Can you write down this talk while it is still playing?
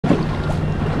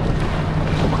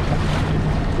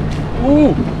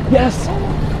Ooh, yes.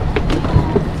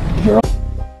 You're on.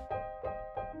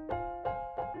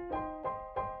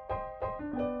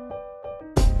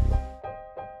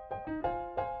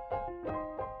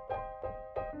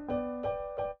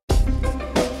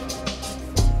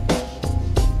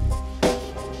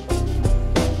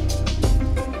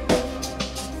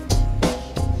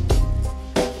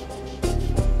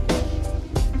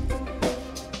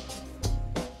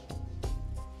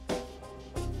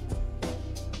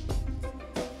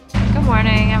 Good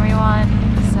morning, everyone.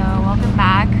 So welcome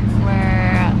back.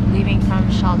 We're leaving from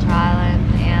Shelter Island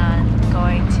and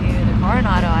going to the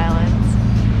Coronado Islands,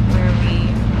 where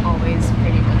we always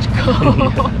pretty much go.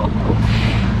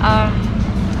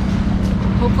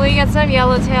 Hopefully get some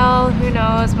yellowtail, who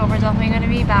knows, but we're definitely going to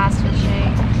be bass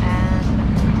fishing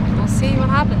and we'll see what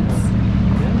happens.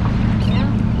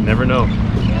 Yeah. Never know.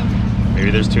 Yeah. Maybe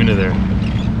there's tuna there.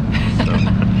 So,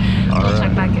 We'll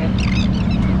check back in.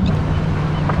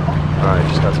 Alright,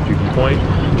 just got some Puking Point.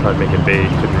 Tried making bait,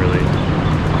 couldn't really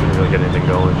get anything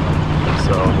going.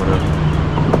 So I'm gonna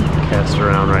cast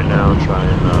around right now and try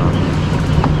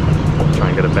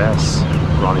and get a bass.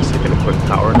 Ronnie's taking a quick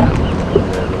power nap,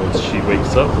 and then once she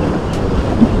wakes up, we'll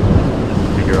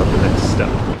figure out the next step.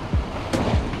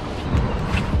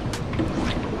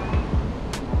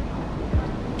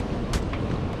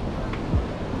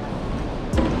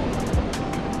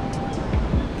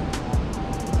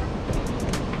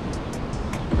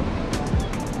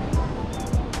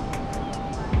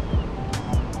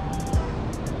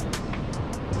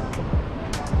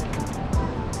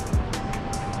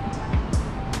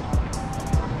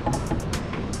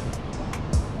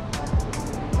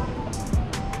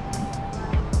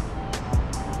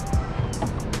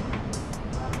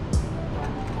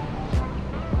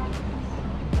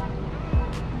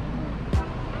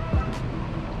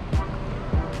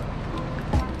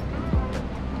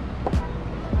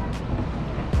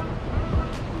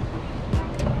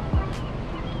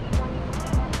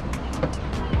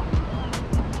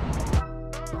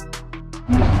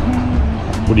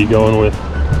 What are you going with?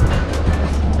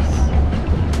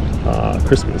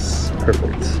 Christmas.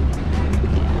 Perfect.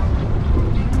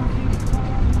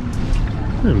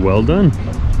 And well done.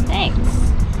 Thanks.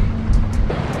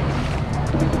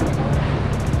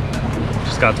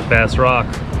 Just got to Bass Rock.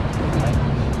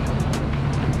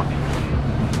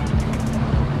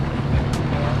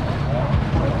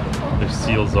 There's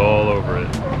seals all over it.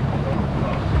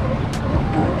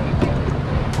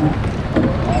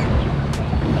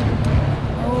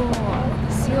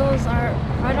 Seals are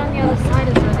right on the other side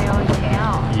is where they always hang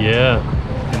out. Yeah,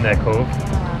 in that cove.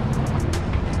 Yeah.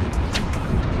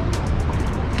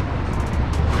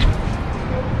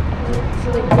 So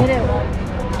they did it one.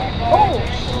 Oh!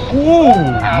 Ooh,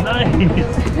 nice!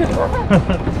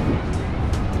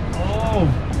 Oh!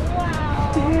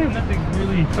 Wow! Damn, that thing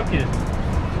really took it.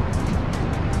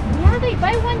 Yeah, they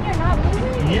bite when you're not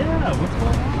moving. Yeah, what's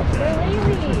going on with that? They're lazy.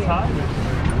 What's the tide?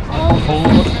 Oh,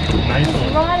 Nice this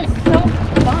one. rod is so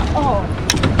fun. Oh.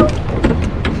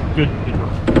 Good rod.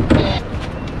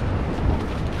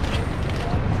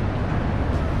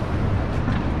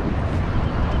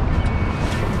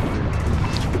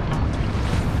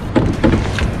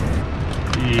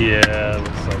 Yeah,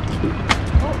 looks like it.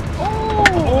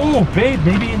 Oh, babe,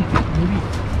 maybe.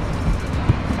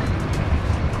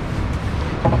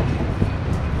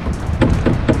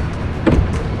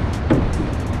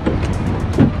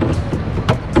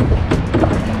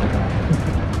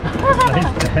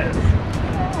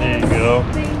 There you go.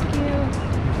 Thank you.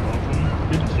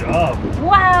 Good job.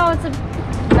 Wow, it's a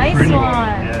nice Pretty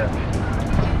one. Yeah.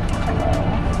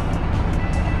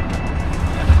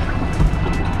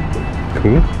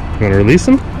 Cool. You want to release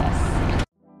him?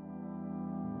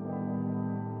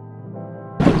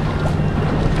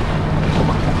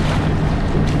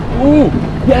 Yes. Ooh,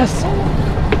 yes.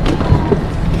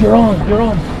 You're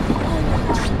on.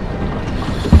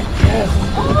 Yes.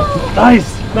 Nice.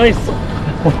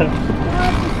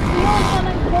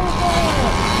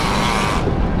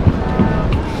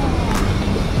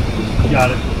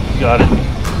 Got it.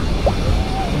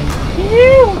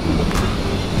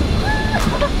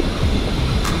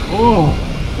 Oh,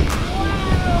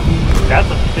 that's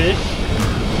a fish.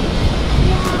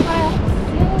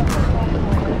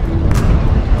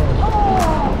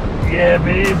 Yeah,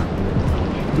 babe.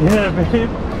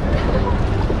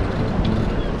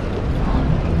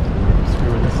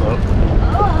 Screwing this up.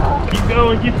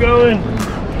 Keep going.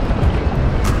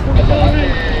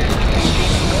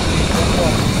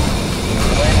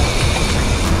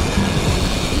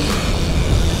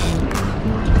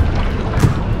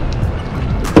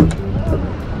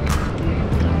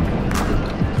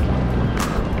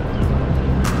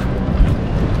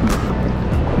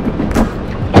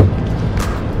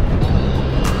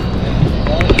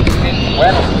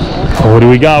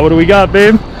 we got? What do we got,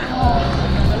 babe?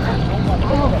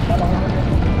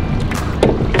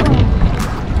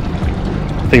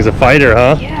 Thing's a fighter,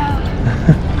 huh? Yeah.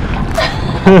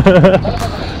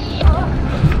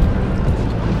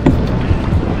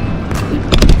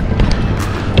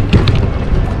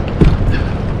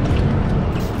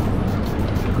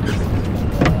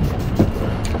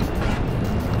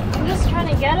 I'm just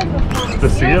trying to get him before The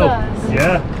seal. does.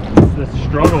 Yeah. It's the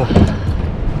struggle.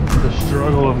 The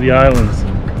struggle of the islands.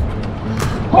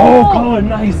 Oh, Colin,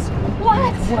 nice.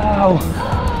 What? Wow.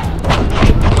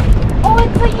 Oh,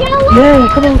 it's a yellow! Yeah,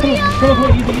 come on, come on. It's a Come on,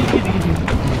 yellow! easy, easy, easy, easy.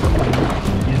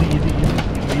 Easy, easy, easy.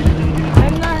 Easy, easy, easy.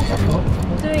 I'm not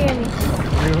doing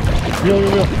anything. Real.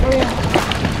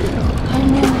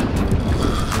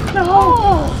 No!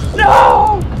 No!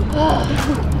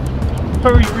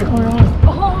 Hurry, hurry, hold on.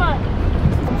 Hold on.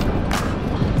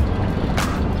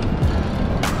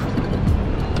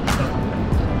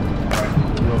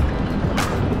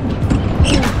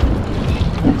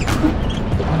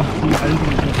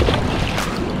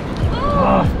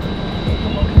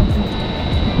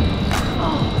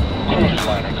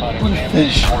 What a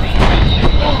fish.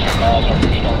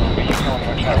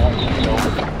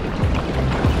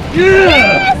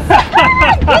 Yeah!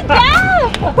 Good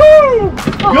job! Woo!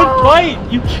 Good fight!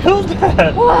 You killed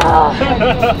that! Wow!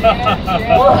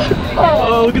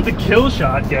 Oh, look at the kill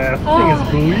shot, Gaff. That thing is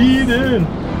Oh. bleeding.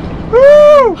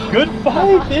 Woo! Good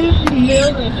fight, dude. You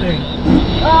nailed that thing.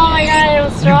 Oh my god, it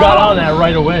was You strong. got on that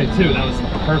right away, too. That was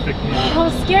perfect. I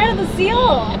was scared of the seal.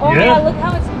 Oh my Yeah. god, look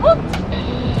how it's hooked.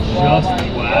 Just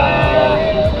wow.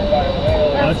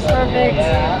 That's perfect.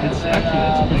 It's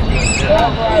actually pretty good.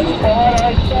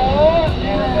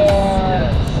 Yeah.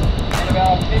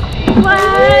 What?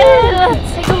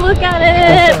 Let's take a look at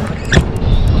it.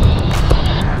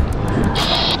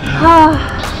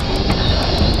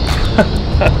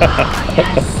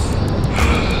 Yes.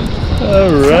 All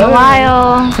Been a right. while.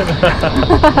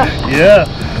 Yeah.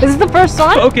 Is this the first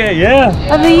one Okay, yeah.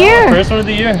 of the year? First one of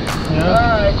the year.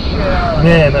 Yeah.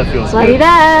 Man, that feels Bloody good.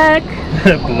 deck.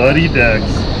 Bloody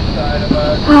decks.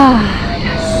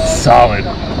 Yes. Solid.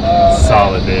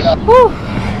 Solid, babe. Whew.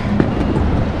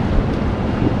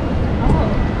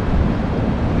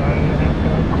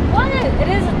 What? It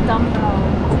is a dumbbell.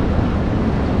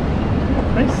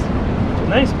 Nice.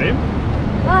 Nice, babe.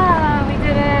 Ah, we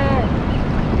did it.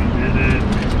 We did it.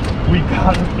 We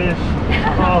got a fish.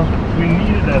 Oh, we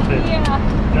needed that fish. Yeah.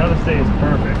 Now this day is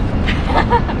perfect.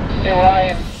 Hey,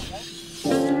 Ryan.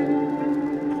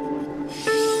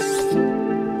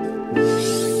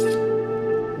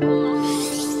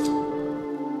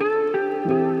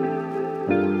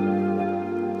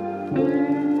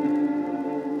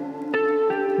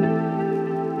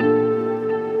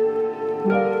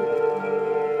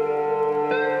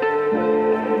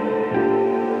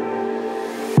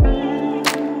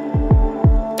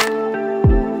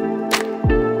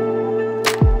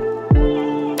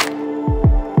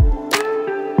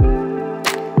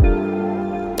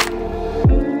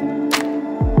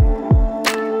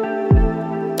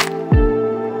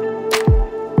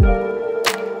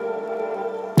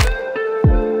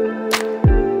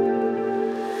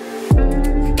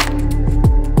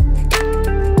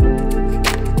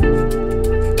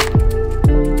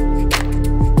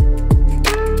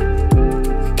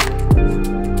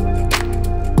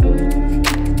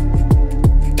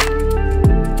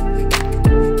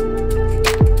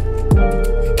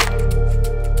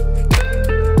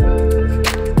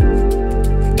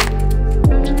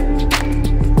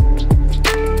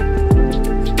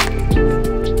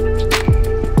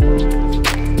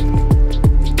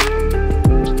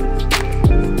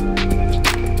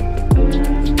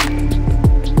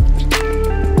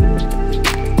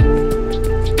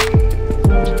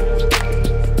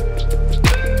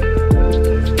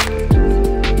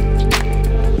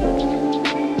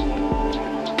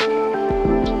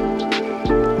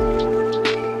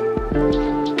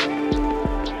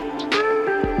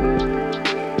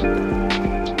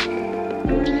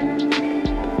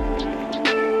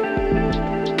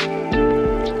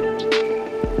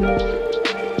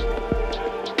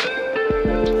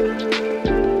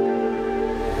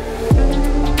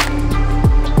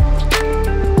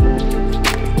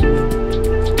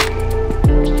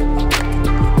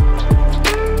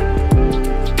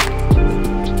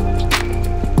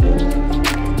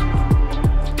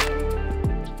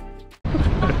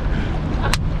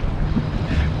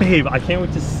 Babe, I can't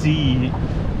wait to see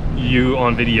you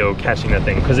on video catching that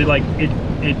thing, because it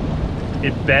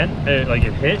bent, like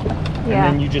it hit, and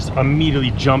then you just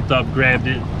immediately jumped up, grabbed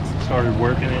it, started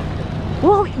working it.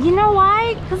 Well, you know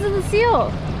why? Because of the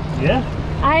seal. Yeah.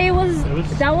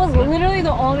 That was literally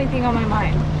the only thing on my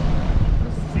mind.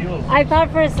 Sealed. I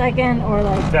thought for a second, or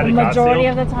like That the it got majority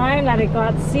sealed? of the time, that it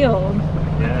got sealed.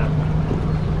 Yeah.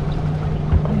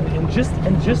 And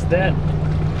just that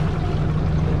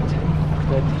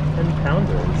 10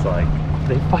 pounder is like,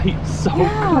 they fight so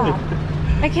Yeah.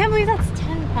 good. I can't believe that's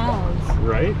 10 pounds.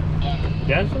 Right?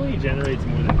 Definitely generates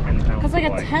more than 10 pounds. Because like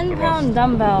a of, 10-pound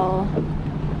dumbbell,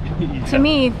 Yeah. to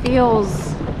me,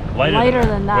 feels lighter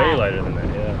than that. Way lighter than that,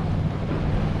 yeah.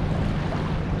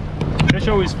 Fish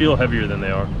always feel heavier than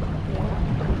they are.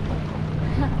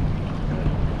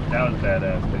 That was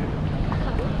badass, dude.